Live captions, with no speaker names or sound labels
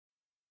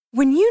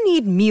When you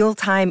need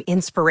mealtime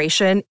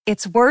inspiration,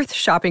 it's worth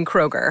shopping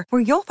Kroger,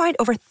 where you'll find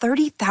over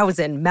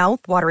 30,000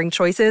 mouth-watering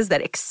choices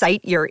that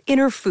excite your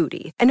inner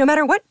foodie. And no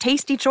matter what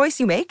tasty choice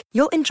you make,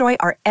 you'll enjoy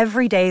our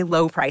everyday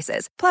low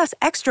prices, plus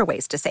extra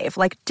ways to save,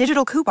 like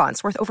digital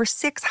coupons worth over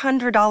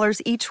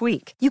 $600 each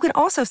week. You can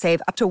also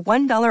save up to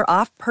 $1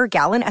 off per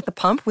gallon at the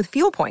pump with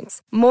fuel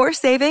points. More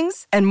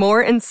savings and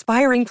more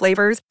inspiring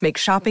flavors make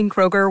shopping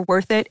Kroger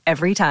worth it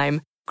every time.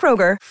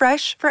 Kroger,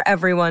 fresh for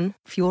everyone.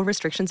 Fuel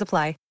restrictions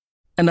apply.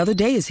 Another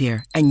day is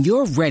here, and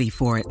you're ready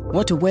for it.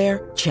 What to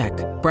wear? Check.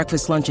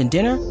 Breakfast, lunch, and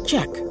dinner?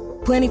 Check.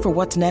 Planning for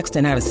what's next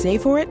and how to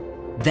save for it?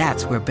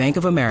 That's where Bank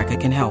of America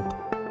can help.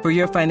 For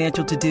your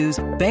financial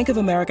to-dos, Bank of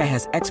America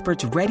has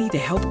experts ready to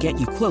help get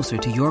you closer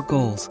to your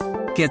goals.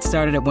 Get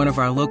started at one of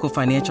our local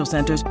financial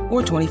centers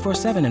or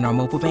 24/7 in our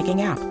mobile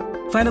banking app.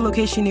 Find a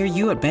location near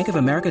you at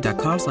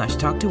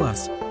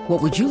bankofamerica.com/talktous. What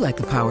would you like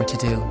the power to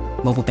do?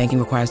 Mobile banking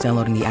requires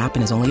downloading the app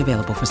and is only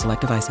available for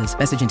select devices.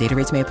 Message and data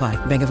rates may apply.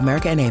 Bank of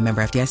America N.A.,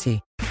 member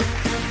FDIC.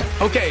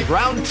 Okay,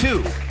 round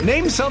two.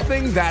 Name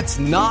something that's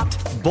not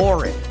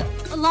boring.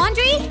 A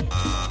laundry?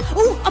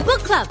 Ooh, a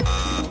book club.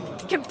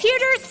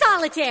 Computer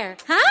solitaire,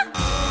 huh?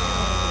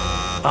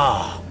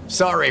 Ah,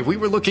 sorry, we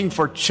were looking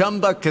for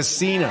Chumba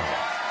Casino.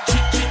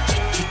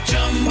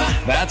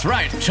 That's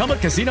right,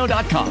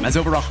 ChumbaCasino.com has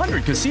over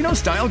 100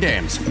 casino-style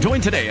games.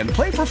 Join today and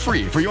play for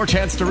free for your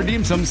chance to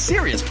redeem some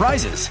serious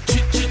prizes.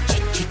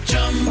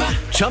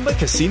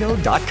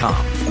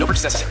 ChumbaCasino.com. No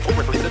purchase necessary. Void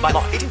where prohibited by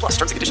law. 18 plus.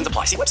 Terms and conditions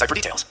apply. See website for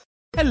details.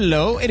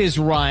 Hello, it is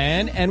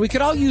Ryan, and we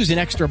could all use an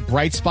extra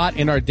bright spot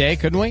in our day,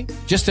 couldn't we?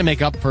 Just to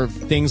make up for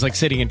things like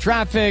sitting in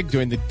traffic,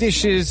 doing the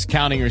dishes,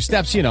 counting your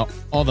steps, you know,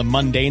 all the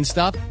mundane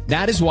stuff.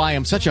 That is why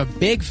I'm such a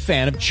big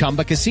fan of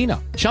Chumba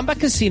Casino. Chumba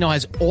Casino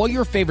has all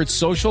your favorite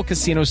social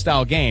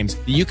casino-style games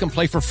that you can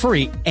play for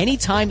free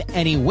anytime,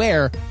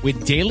 anywhere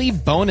with daily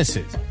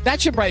bonuses. That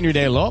should brighten your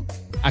day a little.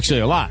 Actually,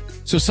 a lot.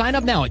 So sign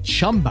up now at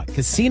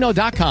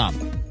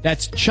ChumbaCasino.com.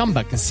 That's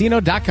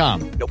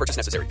ChumbaCasino.com. No purchase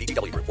necessary.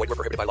 VGW Group. Void where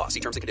prohibited by law. See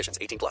terms and conditions.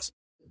 18 plus.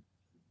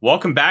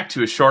 Welcome back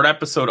to a short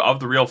episode of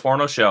The Real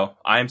Forno Show.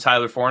 I am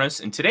Tyler Fornes,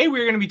 and today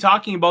we're going to be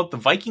talking about the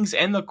Vikings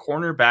and the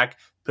cornerback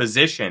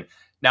position.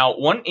 Now,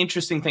 one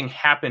interesting thing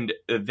happened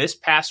this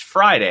past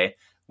Friday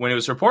when it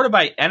was reported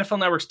by NFL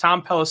Network's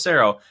Tom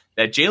Pelissero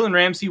that Jalen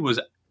Ramsey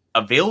was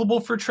available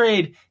for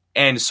trade,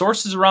 and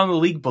sources around the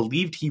league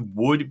believed he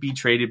would be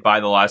traded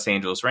by the Los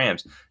Angeles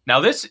Rams. Now,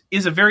 this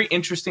is a very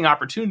interesting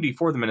opportunity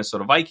for the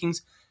Minnesota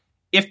Vikings.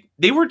 If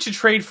they were to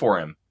trade for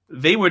him,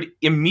 they would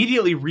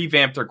immediately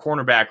revamp their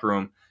cornerback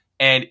room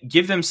and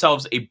give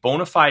themselves a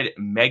bona fide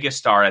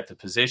megastar at the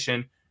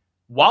position,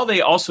 while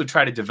they also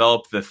try to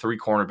develop the three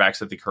cornerbacks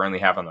that they currently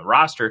have on the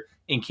roster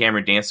in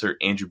Cameron Dantzler,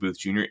 Andrew Booth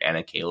Jr.,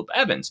 and Caleb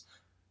Evans.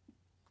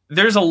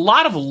 There's a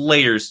lot of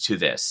layers to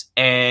this,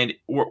 and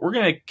we're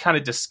going to kind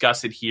of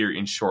discuss it here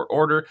in short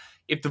order.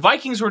 If the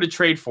Vikings were to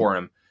trade for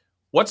him,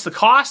 what's the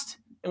cost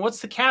and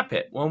what's the cap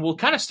hit? Well, we'll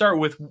kind of start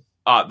with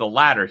the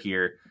latter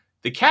here.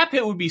 The cap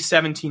hit would be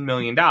 $17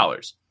 million.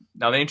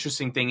 Now, the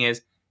interesting thing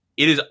is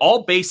it is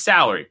all base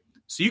salary,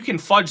 so you can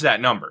fudge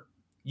that number.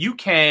 You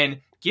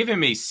can give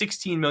him a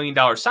 $16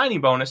 million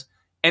signing bonus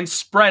and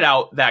spread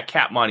out that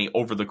cap money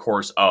over the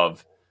course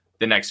of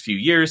the next few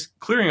years,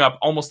 clearing up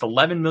almost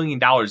 $11 million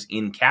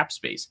in cap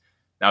space.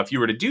 Now, if you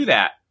were to do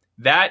that,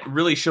 that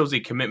really shows a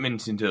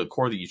commitment into the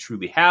core that you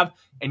truly have,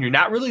 and you're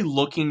not really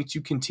looking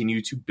to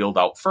continue to build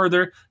out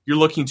further. You're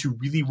looking to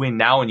really win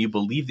now, and you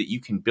believe that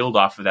you can build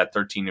off of that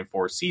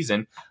 13-4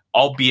 season,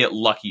 albeit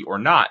lucky or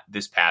not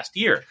this past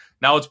year.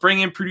 Now, let's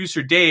bring in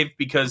producer Dave,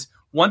 because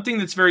one thing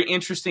that's very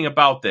interesting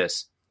about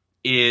this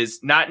is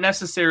not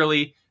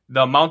necessarily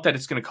the amount that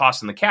it's going to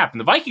cost in the cap. And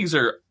the Vikings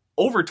are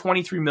over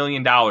 $23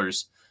 million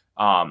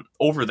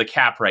over the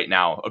cap right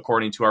now,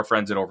 according to our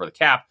friends at Over the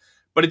Cap.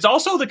 But it's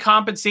also the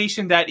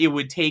compensation that it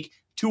would take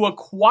to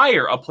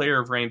acquire a player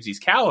of Ramsey's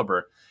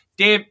caliber.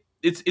 Dave,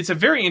 it's a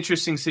very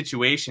interesting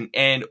situation.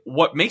 And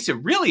what makes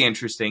it really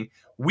interesting,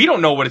 we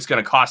don't know what it's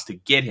going to cost to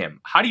get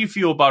him. How do you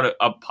feel about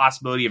a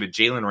possibility of a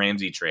Jalen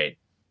Ramsey trade?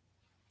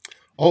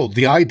 Oh,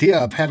 the idea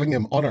of having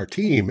him on our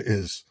team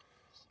is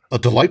a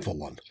delightful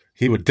one.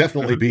 He would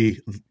definitely be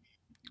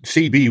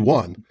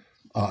CB1.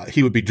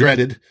 He would be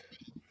dreaded.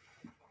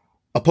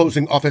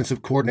 Opposing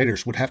offensive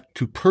coordinators would have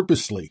to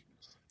purposely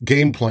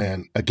game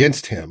plan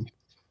against him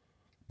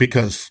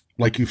because,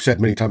 like you've said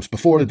many times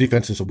before, the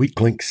defense is a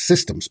weak link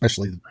system,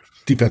 especially the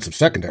defensive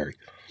secondary.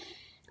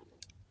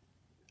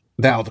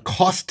 Now, the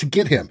cost to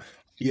get him,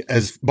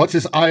 as much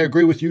as I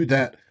agree with you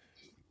that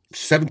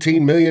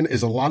 $17 million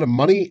is a lot of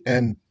money,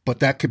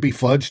 but that could be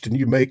fudged and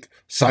you make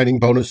signing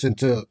bonus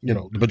into,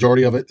 the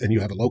majority of it and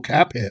you have a low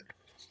cap hit.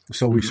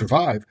 So we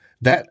survive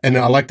that. And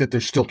I like that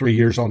there's still 3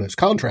 years on his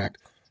contract.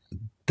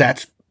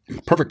 That's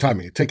perfect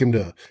timing.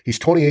 He's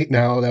 28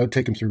 now. That would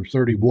take him through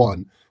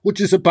 31,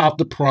 which is about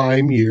the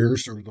prime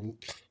years or the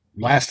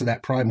last of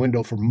that prime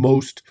window for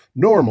most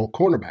normal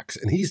cornerbacks.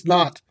 And he's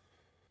not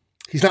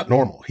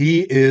normal.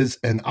 He is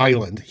an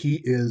island.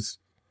 He is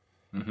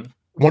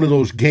one of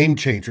those game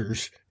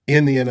changers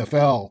in the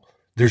NFL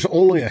there's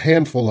only a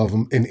handful of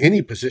them in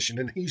any position,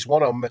 and he's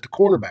one of them at the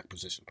cornerback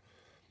position.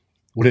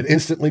 Would it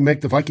instantly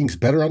make the Vikings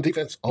better on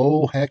defense?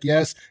 Oh, heck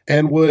yes.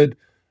 And would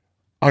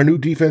our new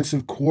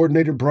defensive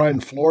coordinator, Brian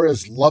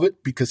Flores, love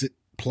it because it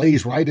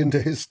plays right into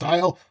his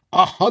style?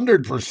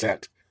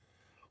 100%.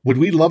 Would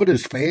we love it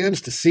as fans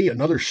to see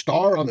another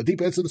star on the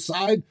defensive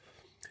side?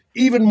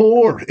 Even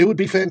more. It would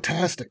be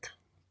fantastic.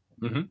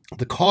 Mm-hmm.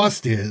 The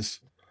cost is,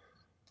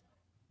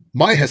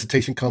 my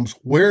hesitation comes,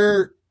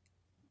 what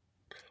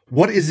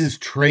is his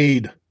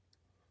trade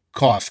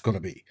cost going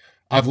to be?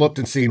 I've looked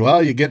and seen,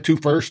 well, you get 2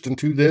 firsts and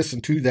 2 this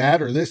and 2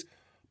 that or this,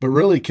 but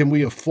really, can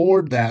we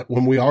afford that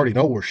when we already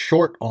know we're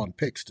short on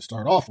picks to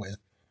start off with?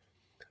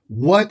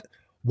 What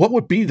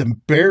would be the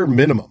bare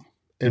minimum,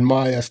 in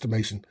my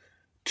estimation,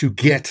 to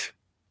get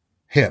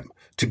him,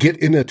 to get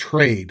in a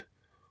trade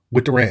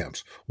with the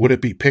Rams? Would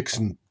it be picks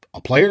and a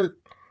player?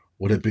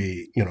 Would it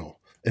be,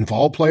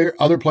 involve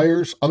other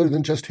players other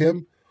than just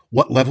him?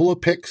 What level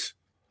of picks?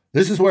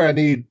 This is where I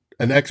need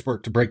an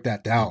expert to break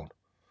that down.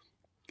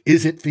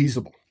 Is it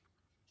feasible?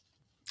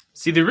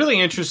 See, the really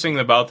interesting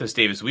thing about this,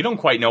 Dave, is we don't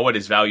quite know what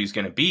his value is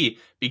going to be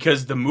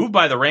because the move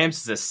by the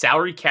Rams is a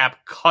salary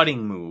cap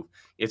cutting move.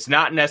 It's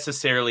not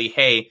necessarily,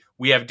 hey,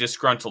 we have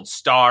disgruntled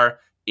star.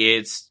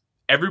 It's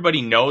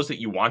everybody knows that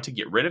you want to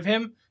get rid of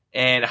him,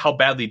 and how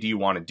badly do you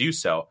want to do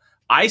so?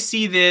 I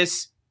see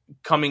this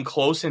coming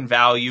close in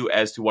value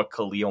as to what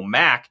Khalil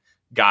Mack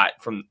got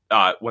from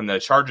when the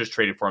Chargers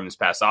traded for him this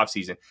past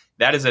offseason.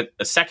 That is a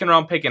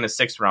 2nd-round pick and a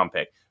 6th-round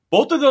pick.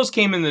 Both of those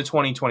came in the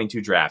 2022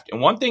 draft. And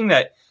one thing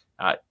that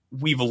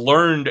we've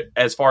learned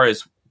as far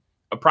as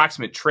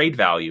approximate trade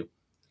value,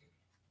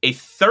 a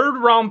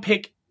 3rd-round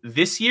pick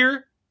this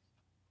year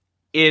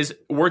is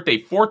worth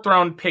a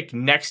 4th-round pick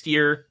next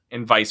year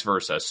and vice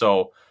versa.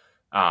 So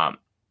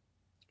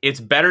it's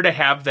better to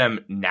have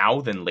them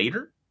now than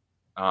later.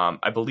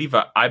 I believe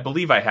I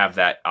have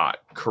that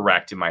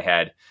correct in my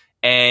head.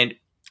 And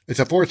it's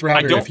a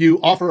 4th-rounder. If you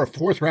offer a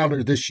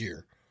 4th-rounder this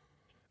year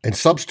and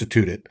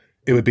substitute it,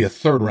 it would be a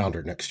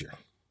 3rd-rounder next year.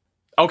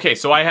 Okay,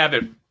 so I have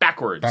it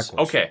backwards.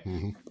 Okay.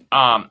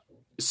 Mm-hmm.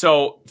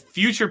 So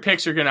future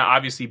picks are going to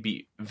obviously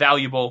be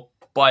valuable,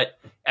 but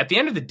at the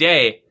end of the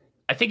day,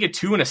 I think a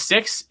 2 and a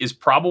 6 is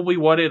probably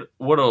what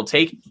it'll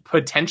take,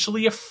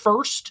 potentially a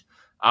 1st.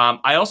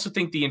 I also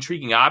think the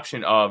intriguing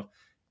option of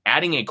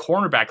adding a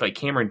cornerback like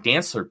Cameron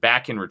Dantzler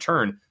back in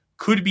return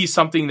could be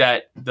something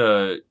that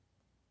the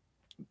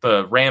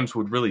Rams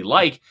would really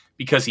like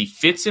because he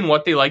fits in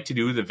what they like to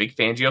do, the Vic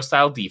Fangio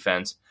style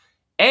defense.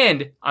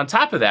 And on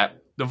top of that,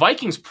 the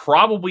Vikings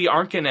probably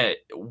aren't going to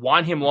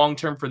want him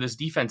long-term for this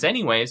defense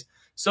anyways.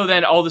 So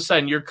then all of a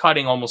sudden you're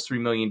cutting almost $3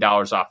 million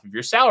off of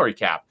your salary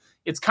cap.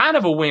 It's kind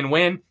of a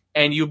win-win,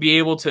 and you'll be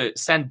able to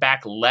send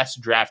back less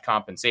draft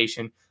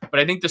compensation. But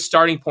I think the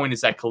starting point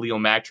is that Khalil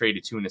Mack trade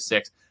at 2 and a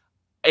 6.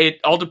 It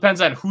all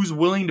depends on who's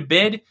willing to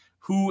bid,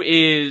 who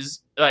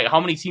is like how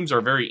many teams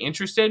are very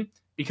interested,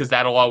 because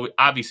that'll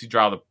obviously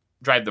drive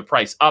the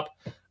price up.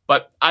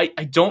 But I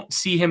don't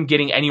see him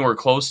getting anywhere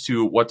close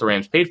to what the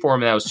Rams paid for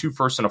him, and that was 2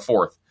 firsts and a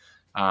 4th.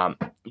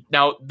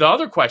 Now, the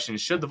other question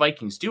is, should the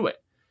Vikings do it?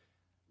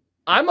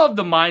 I'm of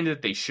the mind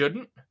that they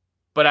shouldn't,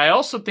 but I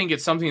also think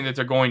it's something that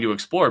they're going to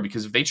explore,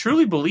 because if they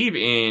truly believe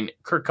in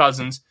Kirk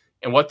Cousins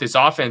and what this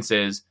offense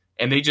is,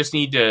 and they just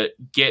need to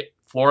get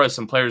Flores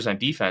some players on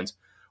defense,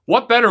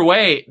 what better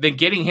way than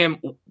getting him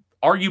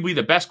arguably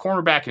the best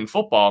cornerback in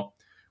football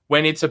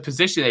when it's a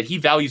position that he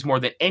values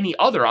more than any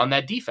other on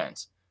that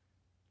defense?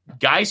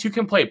 Guys who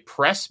can play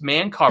press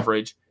man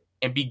coverage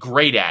and be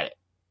great at it.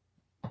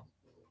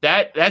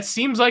 That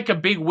seems like a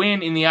big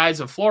win in the eyes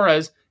of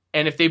Flores.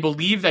 And if they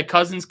believe that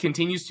Cousins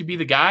continues to be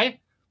the guy,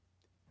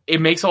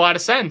 it makes a lot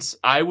of sense.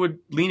 I would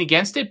lean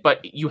against it,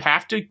 but you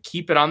have to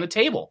keep it on the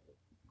table.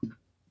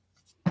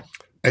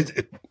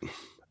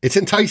 It's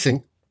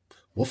enticing.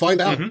 We'll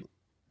find out. Mm-hmm.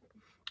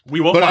 We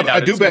will find out.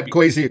 I do bet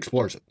Kwesi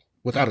explores it,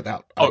 without a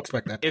doubt. I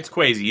expect that. It's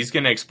Kwesi. He's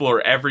going to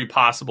explore every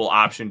possible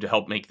option to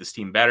help make this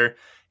team better.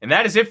 And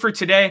that is it for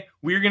today.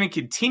 We are going to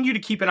continue to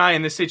keep an eye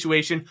on this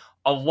situation,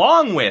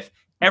 along with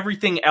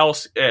everything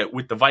else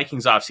with the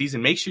Vikings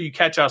offseason. Make sure you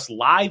catch us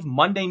live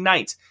Monday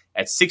nights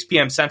at 6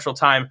 p.m. Central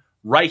Time,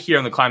 right here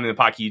on the Climbing the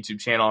Pocket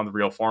YouTube channel on The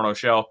Real Forno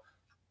Show.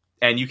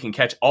 And you can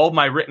catch all of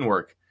my written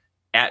work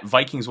at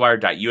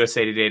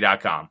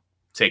VikingsWire.usatoday.com.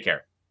 Take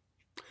care.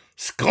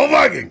 Skol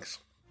Vikings!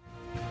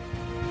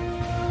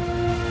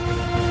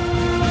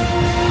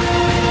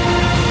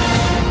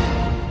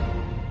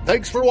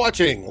 Thanks for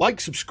watching.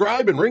 Like,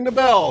 subscribe, and ring the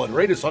bell, and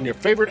rate us on your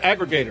favorite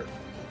aggregator.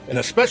 And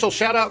a special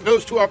shout-out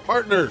goes to our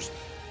partners,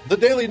 The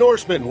Daily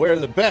Norseman, where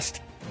the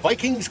best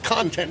Vikings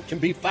content can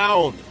be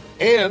found,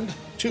 and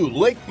to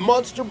Lake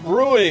Monster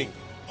Brewing,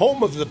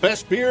 home of the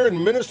best beer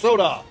in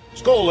Minnesota.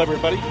 Skol,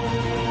 everybody.